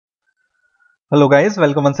Hello guys,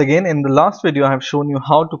 welcome once again. In the last video I have shown you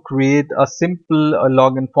how to create a simple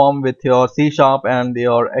login form with your C# and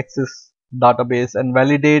your Access database and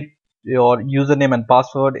validate your username and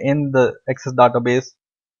password in the Access database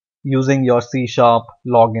using your C#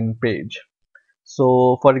 login page.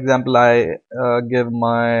 So for example, I give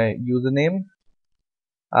my username,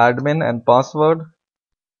 admin, and password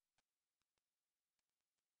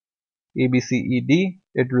ABCED.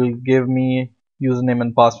 It will give me username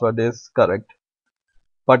and password is correct.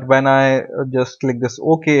 But when I just click this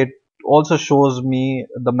OK, it also shows me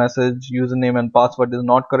the message username and password is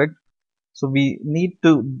not correct. So we need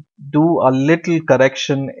to do a little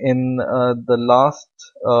correction in the last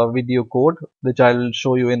video code, which I will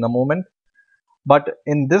show you in a moment. But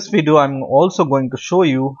in this video I'm also going to show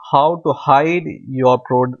you how to hide your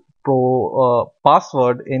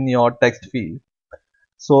password in your text field.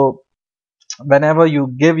 So whenever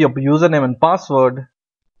you give your username and password,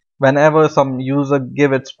 whenever some user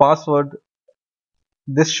give its password,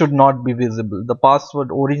 this should not be visible. The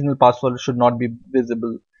original password should not be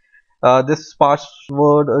visible. This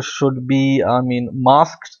password should be,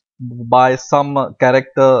 masked by some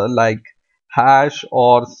character like hash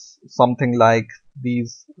or something like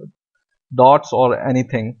these dots or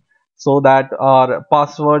anything, so that our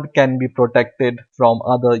password can be protected from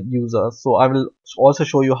other users. So I will also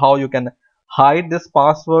show you how you can hide this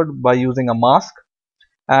password by using a mask,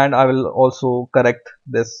 and I will also correct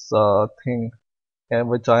this thing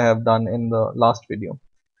which I have done in the last video.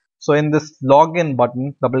 So in this login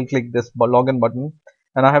button, double click this login button,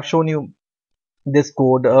 and I have shown you this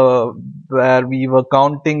code where we were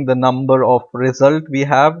counting the number of result we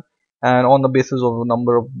have, and on the basis of the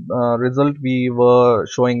number of result we were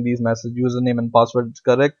showing these messages: username and password is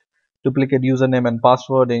correct, duplicate username and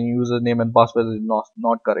password, and username and password is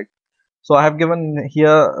not correct. So I have given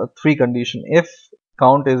here three conditions: if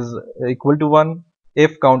count is equal to 1,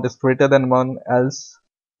 if count is greater than 1, else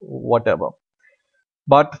whatever.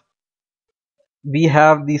 But we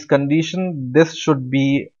have these condition. This should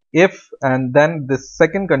be if, and then this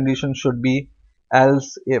second condition should be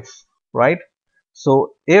else if, right?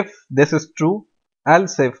 So if this is true,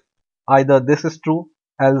 else if, either this is true,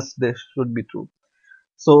 else this should be true.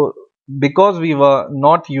 So because we were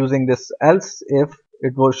not using this else if,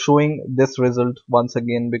 it was showing this result once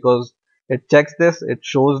again, because it checks this, it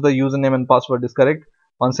shows the username and password is correct.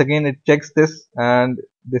 Once again it checks this, and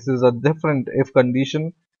this is a different if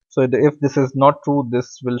condition. So if this is not true,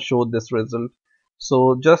 this will show this result.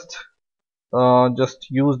 So just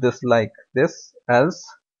use this like this, else.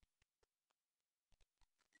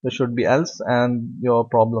 This should be else, and your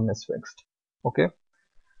problem is fixed. Okay.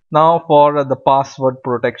 Now for the password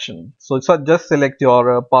protection. So just select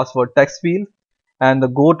your password text field and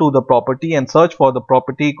go to the property and search for the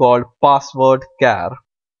property called password char.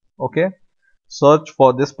 Okay, search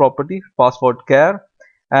for this property, password char,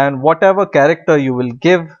 and whatever character you will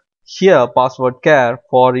give here, password char,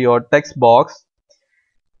 for your text box,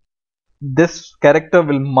 this character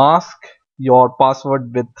will mask your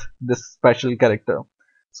password with this special character.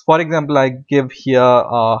 So for example, I give here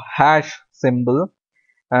a hash symbol,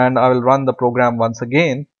 and I will run the program once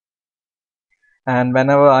again. And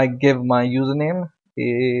whenever I give my username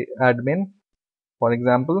admin, for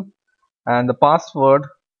example, and the password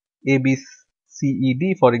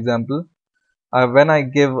ABCED, for example, when I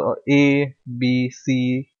give ABCED,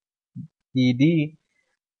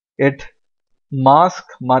 it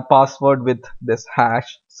masks my password with this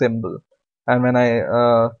hash symbol. And when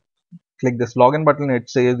I click this login button, it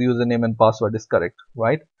says username and password is correct,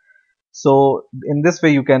 right? So in this way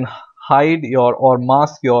you can hide your or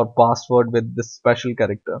mask your password with this special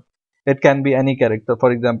character. It can be any character.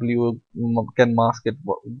 For example, you can mask it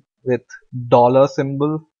with dollar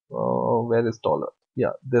symbol. Where is dollar?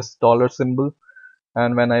 Yeah, this dollar symbol.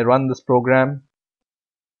 And when I run this program,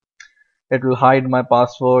 it will hide my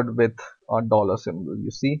password with a dollar symbol.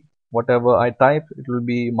 You see, whatever I type, it will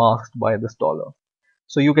be masked by this dollar.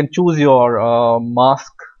 So you can choose your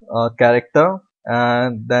mask character,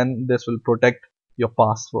 and then this will protect your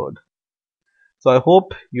password. So I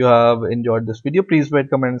hope you have enjoyed this video. Please rate,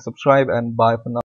 comment, and subscribe, and bye for now.